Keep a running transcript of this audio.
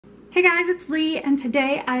Hey guys, it's Lee, and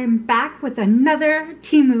today I am back with another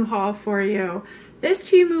TEMU haul for you. This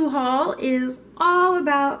TEMU haul is all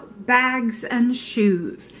about bags and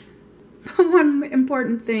shoes. One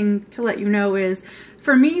important thing to let you know is,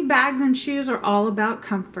 for me, bags and shoes are all about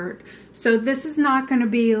comfort. So this is not going to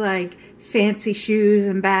be like fancy shoes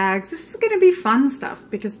and bags. This is going to be fun stuff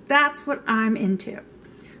because that's what I'm into.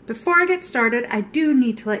 Before I get started, I do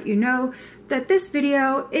need to let you know that this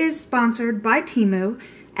video is sponsored by TEMU,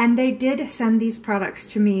 and they did send these products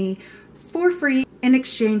to me for free in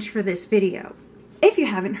exchange for this video. If you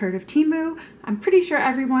haven't heard of TEMU, I'm pretty sure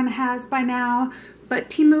everyone has by now, but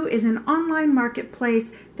TEMU is an online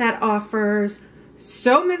marketplace that offers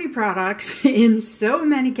so many products in so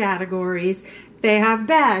many categories. They have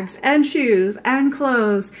bags and shoes and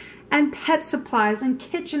clothes and pet supplies and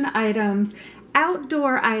kitchen items,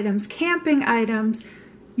 outdoor items, camping items,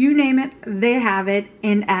 you name it, they have it,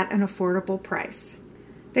 and at an affordable price.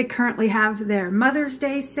 They currently have their Mother's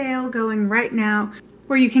Day sale going right now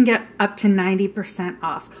where you can get up to 90%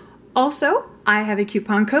 off. Also, I have a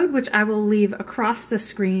coupon code which I will leave across the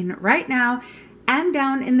screen right now and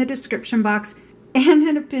down in the description box and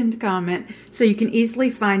in a pinned comment so you can easily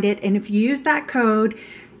find it. And if you use that code,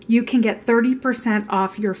 you can get 30%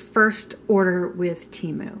 off your first order with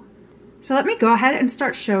TEMU. So let me go ahead and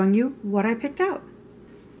start showing you what I picked out.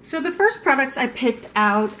 So the first products I picked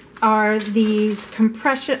out are these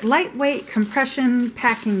lightweight compression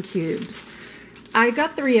packing cubes. I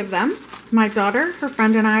got 3 of them. My daughter, her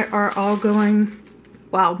friend, and I are all going,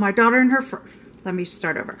 well, my daughter and her, let me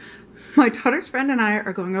start over. My daughter's friend and I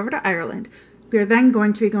are going over to Ireland. We are then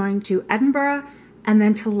going to be going to Edinburgh and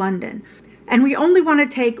then to London. And we only want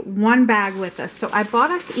to take one bag with us. So I bought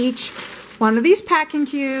us each one of these packing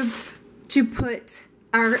cubes to put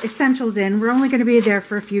our essentials in. We're only going to be there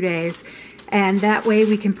for a few days, and that way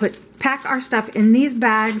we can pack our stuff in these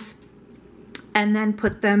bags and then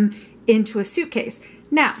put them into a suitcase.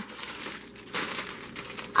 Now,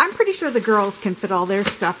 I'm pretty sure the girls can fit all their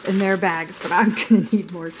stuff in their bags, but I'm going to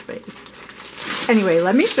need more space. Anyway,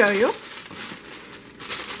 let me show you.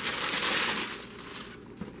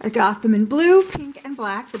 I got them in blue, pink, and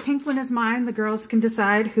black. The pink one is mine. The girls can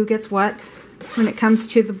decide who gets what when it comes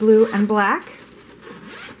to the blue and black.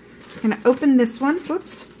 I'm going to open this one.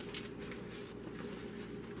 Whoops.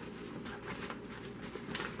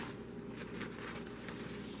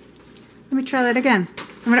 Let me try that again.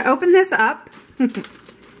 I'm going to open this up.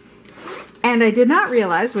 And I did not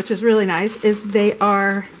realize, which is really nice, is they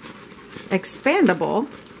are expandable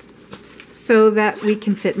so that we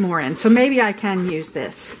can fit more in. So maybe I can use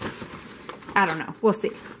this. I don't know. We'll see.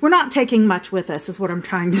 We're not taking much with us is what I'm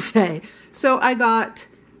trying to say. So I got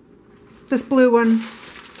this blue one,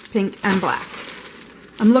 pink and black.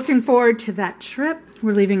 I'm looking forward to that trip.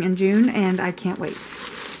 We're leaving in June and I can't wait.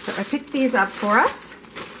 So I picked these up for us.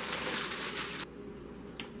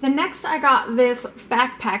 The next I got this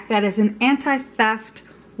backpack that is an anti-theft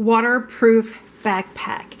waterproof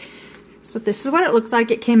backpack. So this is what it looks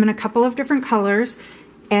like. It came in a couple of different colors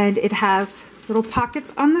and it has little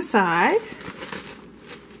pockets on the side.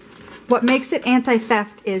 What makes it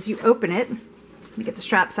anti-theft is you open it, let me get the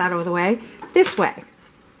straps out of the way, this way.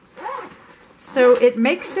 So it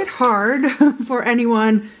makes it hard for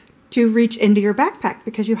anyone to reach into your backpack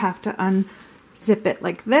because you have to unzip it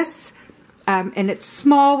like this. And it's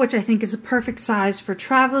small, which I think is a perfect size for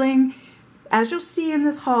traveling. As you'll see in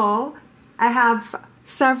this haul, I have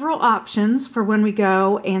several options for when we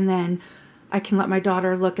go, and then I can let my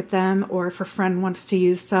daughter look at them, or if a friend wants to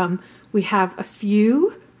use some, we have a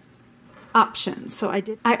few options. So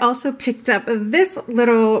I also picked up this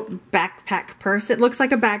little backpack purse. It looks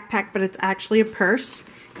like a backpack, but it's actually a purse.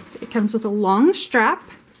 It comes with a long strap,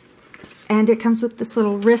 and it comes with this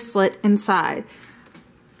little wristlet inside.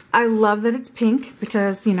 I love that it's pink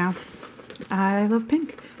because, you know, I love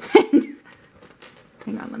pink. Hang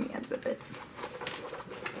on, let me unzip it.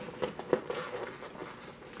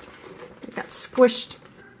 It got squished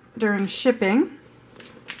during shipping.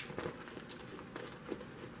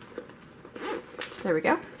 There we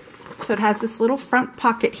go. So it has this little front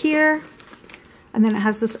pocket here, and then it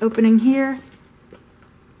has this opening here,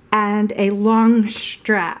 and a long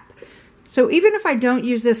strap. So even if I don't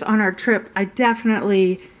use this on our trip, I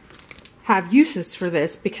definitely have uses for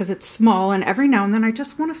this because it's small, and every now and then I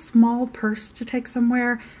just want a small purse to take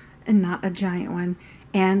somewhere and not a giant one.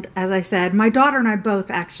 And as I said, my daughter and I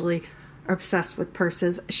both actually are obsessed with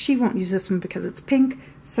purses. She won't use this one because it's pink,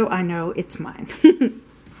 so I know it's mine.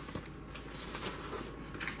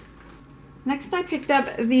 Next I picked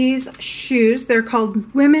up these shoes. They're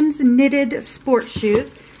called women's knitted sports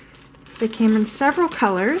shoes. They came in several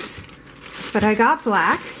colors, but I got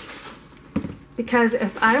black. because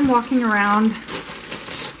if I'm walking around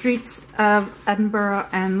streets of Edinburgh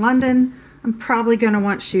and London, I'm probably going to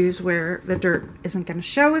want shoes where the dirt isn't going to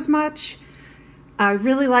show as much. I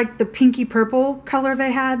really liked the pinky purple color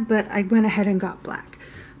they had, but I went ahead and got black.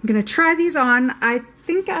 I'm going to try these on. I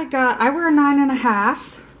think I wear a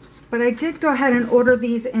 9.5, but I did go ahead and order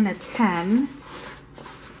these in a 10.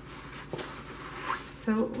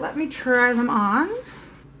 So let me try them on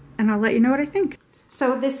and I'll let you know what I think.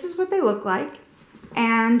 So this is what they look like,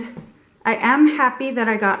 and I am happy that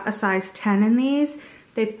I got a size 10 in these.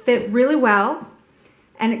 They fit really well,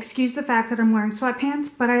 and excuse the fact that I'm wearing sweatpants,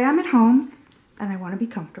 but I am at home and I want to be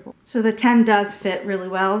comfortable. So the 10 does fit really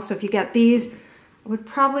well. So if you get these, I would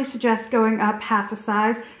probably suggest going up half a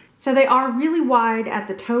size. So they are really wide at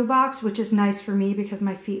the toe box, which is nice for me because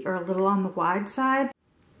my feet are a little on the wide side.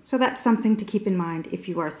 So that's something to keep in mind if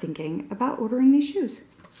you are thinking about ordering these shoes.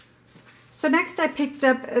 So next I picked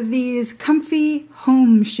up these comfy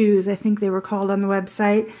home shoes, I think they were called on the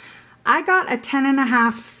website. I got a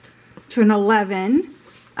 10.5 to an 11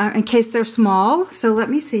 in case they're small. So let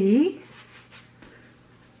me see.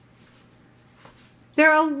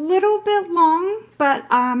 They're a little bit long, but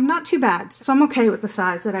not too bad. So I'm okay with the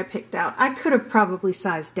size that I picked out. I could have probably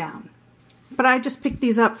sized down. But I just picked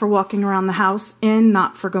these up for walking around the house in,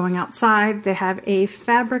 not for going outside. They have a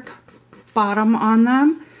fabric bottom on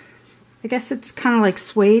them. I guess it's kind of like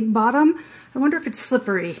suede bottom. I wonder if it's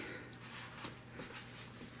slippery.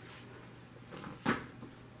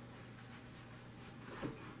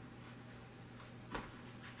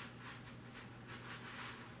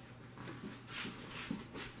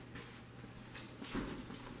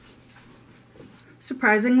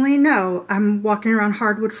 Surprisingly, no. I'm walking around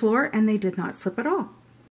hardwood floor and they did not slip at all.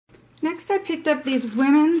 Next I picked up these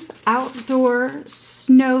women's outdoor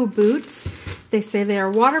snow boots. They say they are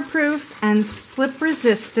waterproof and slip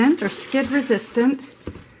resistant or skid resistant.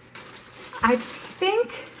 I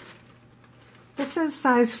think this is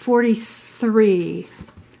size 43.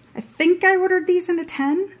 I think I ordered these in a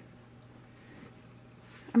 10.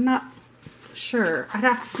 I'm not sure. I'd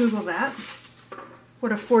have to Google that,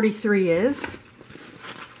 what a 43 is.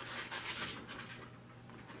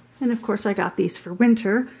 And of course I got these for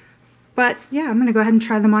winter. But yeah, I'm gonna go ahead and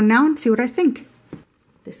try them on now and see what I think.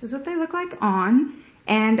 This is what they look like on.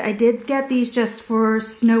 And I did get these just for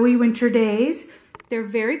snowy winter days. They're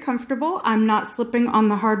very comfortable. I'm not slipping on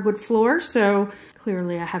the hardwood floor, so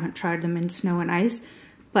clearly I haven't tried them in snow and ice.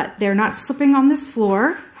 But they're not slipping on this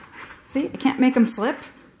floor. See, I can't make them slip.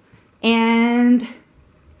 And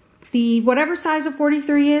the whatever size a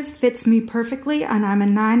 43 is fits me perfectly, and I'm a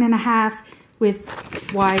 9.5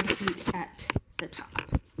 with wide feet at the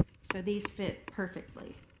top. So these fit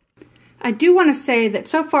perfectly. I do want to say that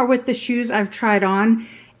so far with the shoes I've tried on,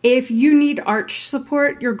 if you need arch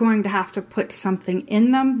support, you're going to have to put something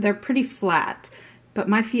in them. They're pretty flat, but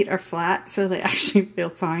my feet are flat, so they actually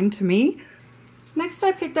feel fine to me. Next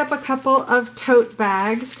I picked up a couple of tote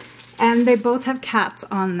bags, and they both have cats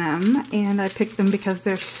on them, and I picked them because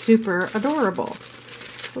they're super adorable.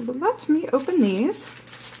 So let me open these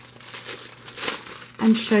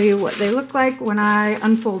and show you what they look like when I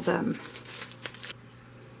unfold them.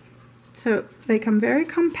 So they come very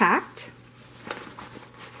compact.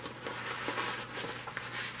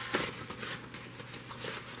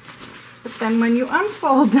 But then when you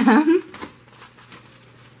unfold them,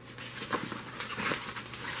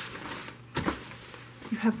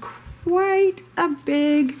 you have quite a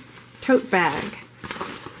big tote bag.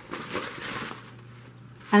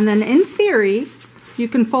 And then in theory, you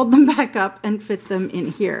can fold them back up and fit them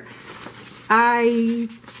in here. I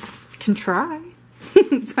can try.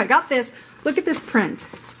 So I got this. Look at this print.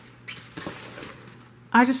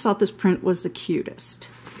 I just thought this print was the cutest.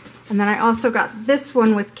 And then I also got this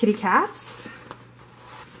one with kitty cats.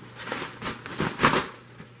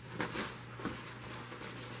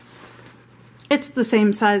 It's the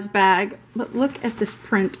same size bag, but look at this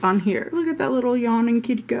print on here. Look at that little yawning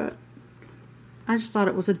kitty cat. I just thought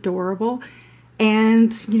it was adorable.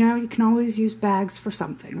 And, you know, you can always use bags for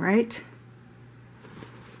something, right?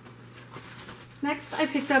 Next, I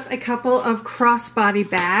picked up a couple of crossbody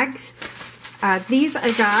bags. These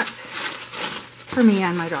I got for me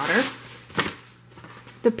and my daughter.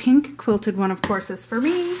 The pink quilted one, of course, is for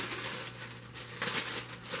me.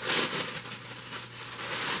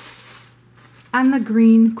 And the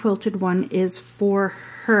green quilted one is for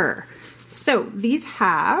her. So these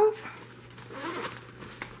have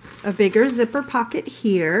a bigger zipper pocket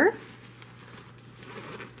here,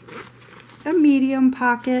 a medium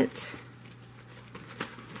pocket,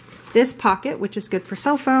 this pocket, which is good for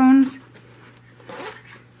cell phones,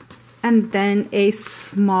 and then a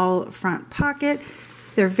small front pocket.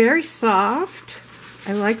 They're very soft.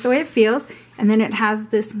 I like the way it feels. And then it has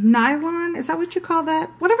this nylon, is that what you call that?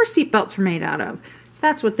 Whatever seat belts are made out of.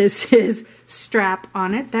 That's what this is, strap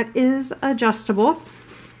on it that is adjustable.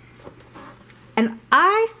 And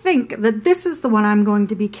I think that this is the one I'm going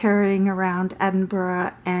to be carrying around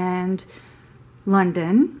Edinburgh and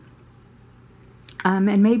London.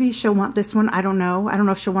 And maybe she'll want this one. I don't know. I don't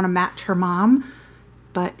know if she'll want to match her mom.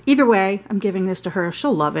 But either way, I'm giving this to her.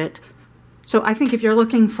 She'll love it. So I think if you're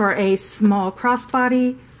looking for a small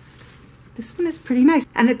crossbody, this one is pretty nice.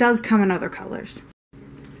 And it does come in other colors.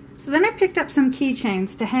 So then I picked up some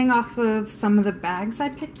keychains to hang off of some of the bags I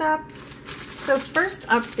picked up. So first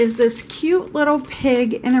up is this cute little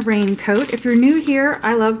pig in a raincoat. If you're new here,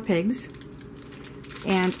 I love pigs.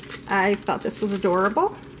 And I thought this was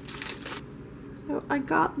adorable. So I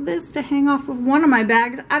got this to hang off of one of my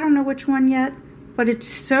bags. I don't know which one yet, but it's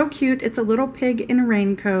so cute. It's a little pig in a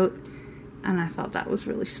raincoat. And I thought that was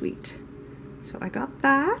really sweet. So I got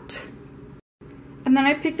that. And then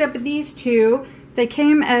I picked up these two. They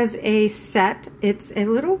came as a set. It's a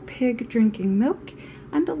little pig drinking milk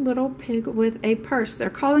and a little pig with a purse. They're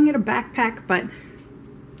calling it a backpack, but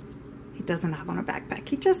he doesn't have on a backpack.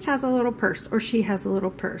 He just has a little purse, or she has a little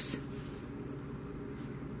purse.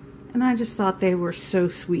 And I just thought they were so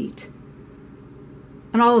sweet.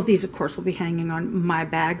 And all of these, of course, will be hanging on my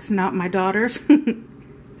bags, not my daughter's.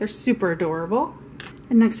 They're super adorable.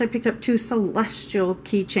 And next I picked up two celestial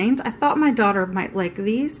keychains. I thought my daughter might like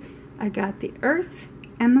these. I got the Earth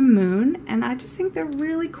and the Moon, and I just think they're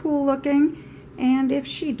really cool looking. And if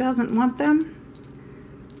she doesn't want them,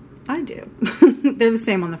 I do. They're the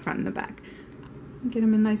same on the front and the back. Get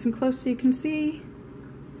them in nice and close so you can see.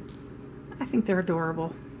 I think they're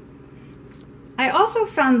adorable. I also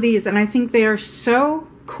found these, and I think they are so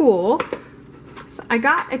cool. So I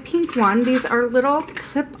got a pink one. These are little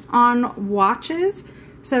clip-on watches.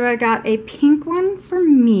 So I got a pink one for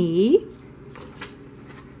me.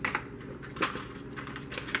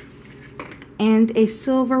 And a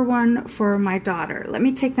silver one for my daughter. Let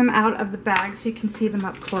me take them out of the bag so you can see them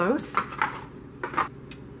up close.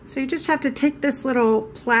 So you just have to take this little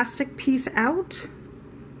plastic piece out.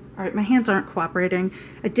 All right, my hands aren't cooperating.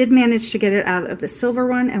 I did manage to get it out of the silver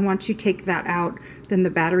one, and once you take that out, then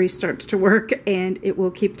the battery starts to work and it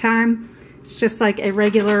will keep time. It's just like a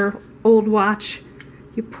regular old watch.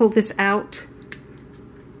 You pull this out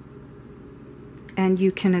and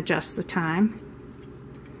you can adjust the time.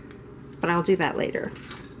 But I'll do that later.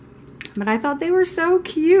 But I thought they were so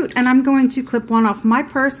cute, and I'm going to clip one off my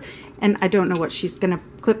purse, and I don't know what she's gonna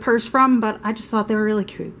clip hers from, but I just thought they were really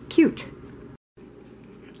cute.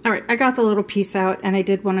 All right, I got the little piece out, and I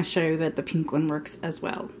did want to show you that the pink one works as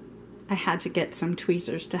well. I had to get some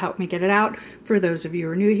tweezers to help me get it out. For those of you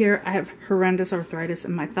who are new here, I have horrendous arthritis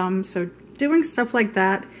in my thumb, so doing stuff like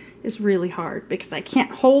that is really hard because I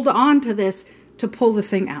can't hold on to this to pull the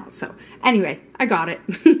thing out. So anyway, I got it.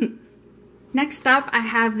 Next up, I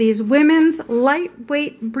have these women's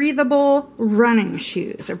lightweight breathable running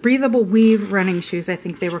shoes, or breathable weave running shoes, I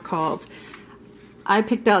think they were called. I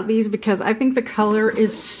picked out these because I think the color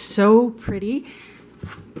is so pretty.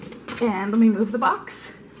 And let me move the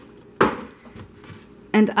box.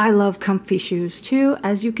 And I love comfy shoes too,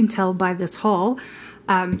 as you can tell by this haul.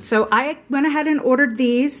 So I went ahead and ordered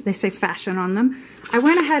these. They say fashion on them. I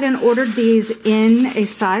went ahead and ordered these in a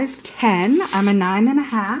size 10. I'm a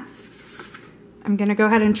 9.5. I'm gonna go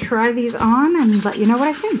ahead and try these on and let you know what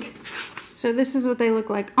I think. So this is what they look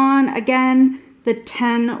like on. Again, the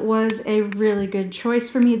 10 was a really good choice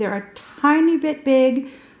for me. They're a tiny bit big,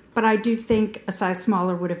 but I do think a size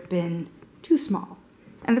smaller would have been too small.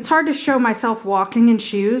 And it's hard to show myself walking in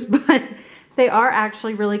shoes, but they are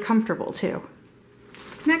actually really comfortable too.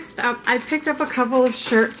 Next up, I picked up a couple of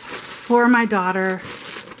shirts for my daughter,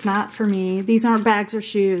 not for me. These aren't bags or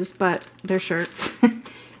shoes, but they're shirts.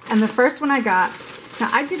 And the first one I got, now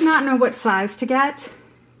I did not know what size to get.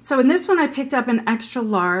 So in this one I picked up an extra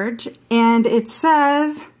large, and it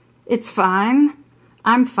says, it's fine,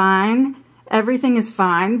 I'm fine, everything is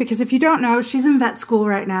fine. Because if you don't know, she's in vet school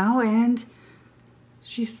right now and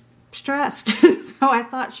she's stressed. So I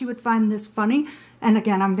thought she would find this funny. And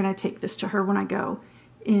again, I'm gonna take this to her when I go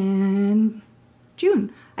in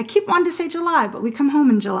June. I keep wanting to say July, but we come home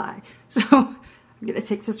in July. So I'm gonna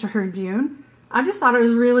take this to her in June. I just thought it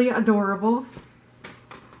was really adorable.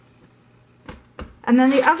 And then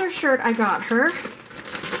the other shirt I got her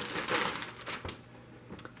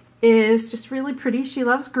is just really pretty. She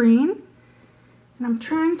loves green. And I'm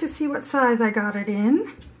trying to see what size I got it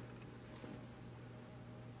in.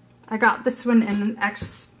 I got this one in an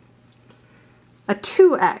a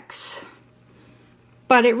 2X.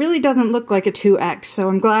 But it really doesn't look like a 2X, so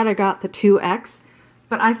I'm glad I got the 2X.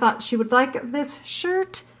 But I thought she would like this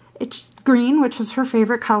shirt. It's green, which is her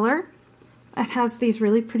favorite color. It has these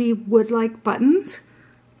really pretty wood-like buttons,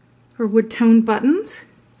 or wood-toned buttons.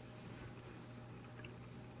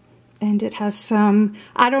 And it has some,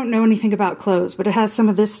 I don't know anything about clothes, but it has some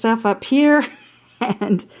of this stuff up here,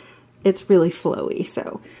 and it's really flowy.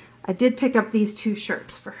 So I did pick up these 2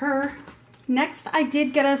 shirts for her. Next, I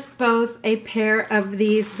did get us both a pair of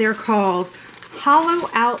these. They're called Hollow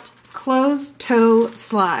Out Closed Toe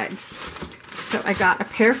Slides. So I got a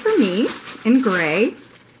pair for me in gray.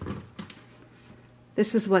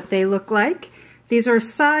 This is what they look like. These are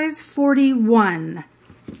size 41.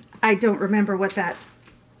 I don't remember what that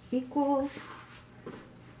equals.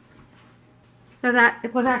 So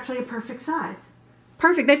that was actually a perfect size.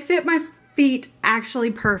 Perfect. They fit my feet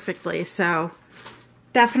actually perfectly, so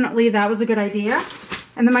definitely that was a good idea.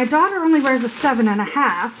 And then my daughter only wears a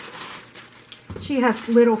 7.5. She has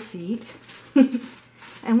little feet.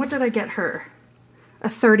 And what did I get her? A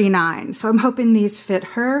 39. So I'm hoping these fit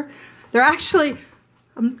her. They're actually,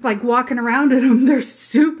 I'm like walking around in them. They're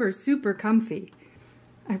super, super comfy.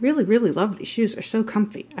 I really, really love these shoes. They're so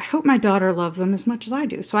comfy. I hope my daughter loves them as much as I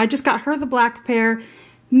do. So I just got her the black pair,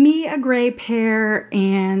 me a gray pair,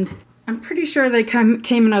 and I'm pretty sure they came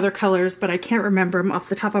in other colors, but I can't remember them off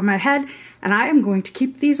the top of my head. And I am going to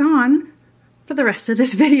keep these on for the rest of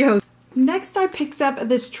this video. Next, I picked up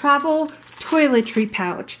this travel toiletry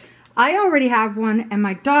pouch. I already have one, and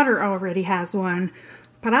my daughter already has one,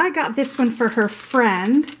 but I got this one for her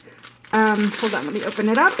friend. Hold on, let me open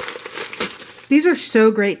it up. These are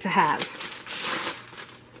so great to have.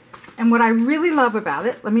 And what I really love about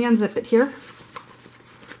it, let me unzip it here.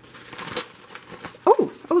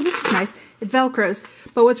 Oh, this is nice. It Velcros.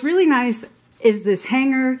 But what's really nice is this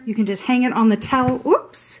hanger. You can just hang it on the towel.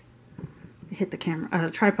 Oops. I hit the camera,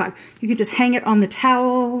 the tripod. You can just hang it on the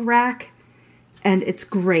towel rack, and it's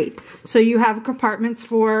great. So you have compartments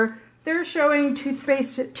for, they're showing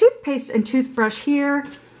toothpaste and toothbrush here.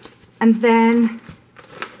 And then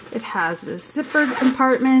it has this zippered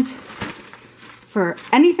compartment for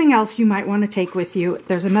anything else you might want to take with you.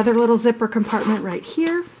 There's another little zipper compartment right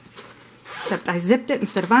here, except I zipped it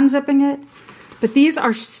instead of unzipping it. But these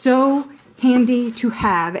are so handy to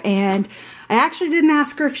have, and I actually didn't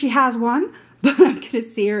ask her if she has one, but I'm going to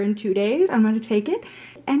see her in 2 days. I'm going to take it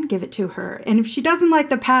and give it to her. And if she doesn't like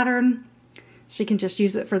the pattern, she can just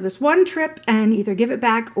use it for this one trip and either give it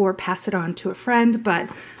back or pass it on to a friend. But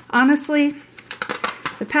honestly,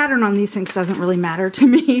 the pattern on these things doesn't really matter to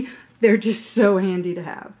me. They're just so handy to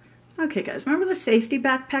have. Okay guys, remember the safety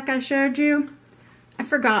backpack I showed you? I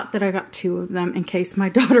forgot that I got 2 of them in case my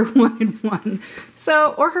daughter wanted one.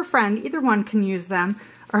 So, or her friend, either one can use them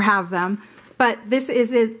or have them. But this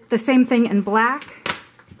is the same thing in black.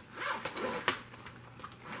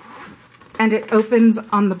 And it opens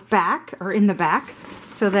on the back, or in the back,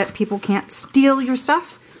 so that people can't steal your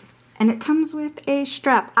stuff. And it comes with a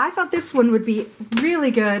strap. I thought this one would be really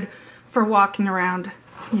good for walking around,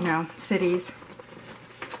 you know, cities.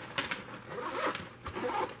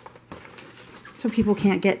 So people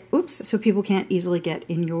can't get, so people can't easily get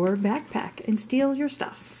in your backpack and steal your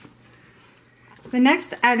stuff. The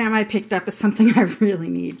next item I picked up is something I really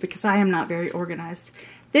need because I am not very organized.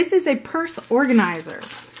 This is a purse organizer.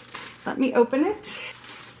 Let me open it.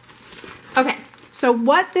 Okay. So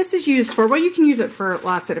what this is used for, well, you can use it for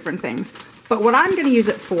lots of different things, but what I'm going to use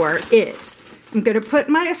it for is I'm going to put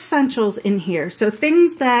my essentials in here. So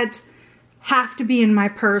things that have to be in my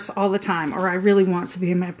purse all the time, or I really want to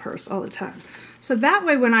be in my purse all the time. So that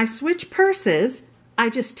way when I switch purses, I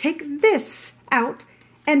just take this out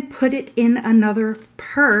and put it in another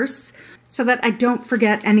purse so that I don't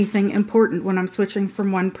forget anything important when I'm switching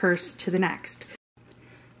from one purse to the next.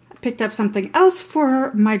 Picked up something else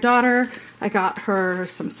for my daughter. I got her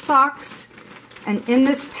some socks, and in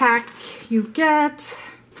this pack you get,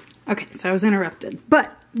 okay, so I was interrupted,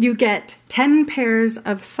 but you get 10 pairs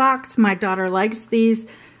of socks. My daughter likes these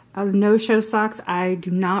no-show socks. I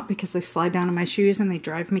do not, because they slide down on my shoes and they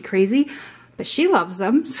drive me crazy, but she loves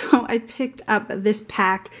them. So I picked up this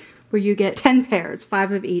pack where you get 10 pairs,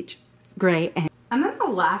 5 of each, gray and then the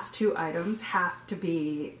last 2 items have to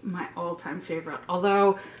be my all-time favorite.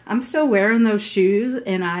 Although I'm still wearing those shoes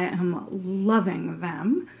and I am loving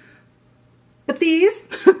them. But these,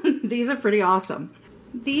 these are pretty awesome.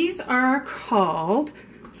 These are called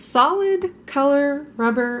Solid Color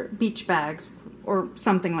Rubber Beach Bags or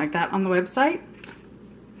something like that on the website.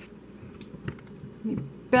 Let me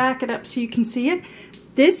back it up so you can see it.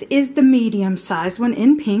 This is the medium size one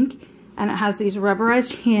in pink, and it has these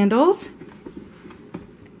rubberized handles.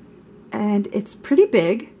 And it's pretty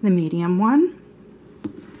big, the medium one.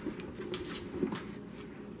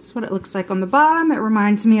 That's what it looks like on the bottom. It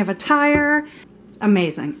reminds me of a tire.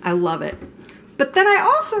 Amazing, I love it. But then I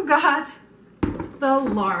also got the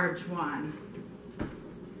large one.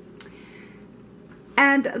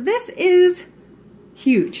 And this is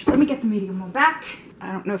huge. Let me get the medium one back.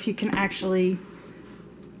 I don't know if you can actually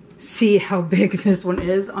see how big this one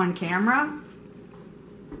is on camera,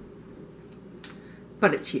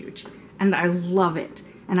 but it's huge and I love it.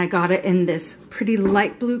 And I got it in this pretty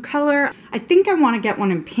light blue color. I think I want to get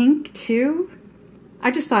one in pink too.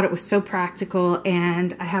 I just thought it was so practical,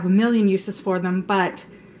 and I have a million uses for them, but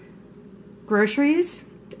groceries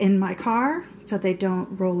in my car so they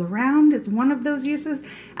don't roll around is one of those uses.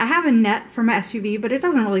 I have a net for my SUV, but it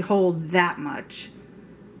doesn't really hold that much.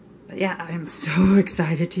 But yeah, I am so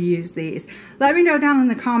excited to use these. Let me know down in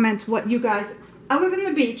the comments what you guys, other than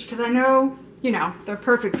the beach, because I know, you know, they're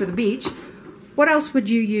perfect for the beach, what else would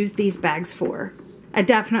you use these bags for? I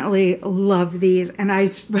definitely love these, and I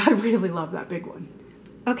really love that big one.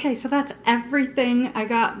 Okay, so that's everything I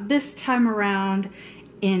got this time around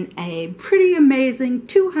in a pretty amazing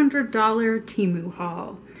 $200 TEMU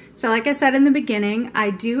haul. So like I said in the beginning,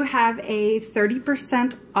 I do have a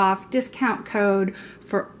 30% off discount code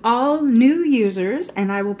for all new users,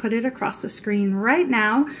 and I will put it across the screen right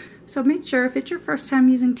now. So make sure if it's your first time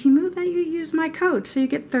using TEMU that you use my code so you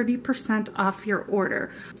get 30% off your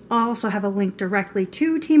order. I'll also have a link directly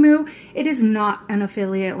to TEMU. It is not an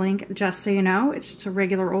affiliate link, just so you know. It's just a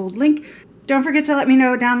regular old link. Don't forget to let me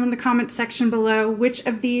know down in the comments section below which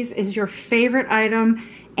of these is your favorite item,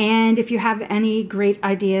 and if you have any great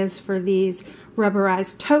ideas for these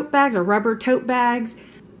rubberized tote bags or rubber tote bags.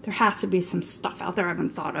 There has to be some stuff out there I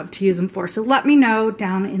haven't thought of to use them for, so let me know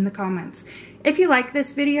down in the comments. If you like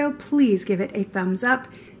this video, please give it a thumbs up.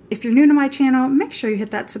 If you're new to my channel, make sure you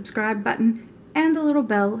hit that subscribe button and the little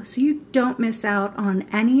bell so you don't miss out on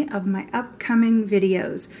any of my upcoming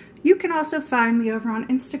videos. You can also find me over on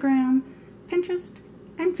Instagram, Pinterest,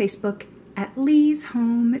 and Facebook at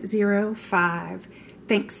LeighsHome05.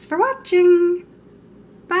 Thanks for watching!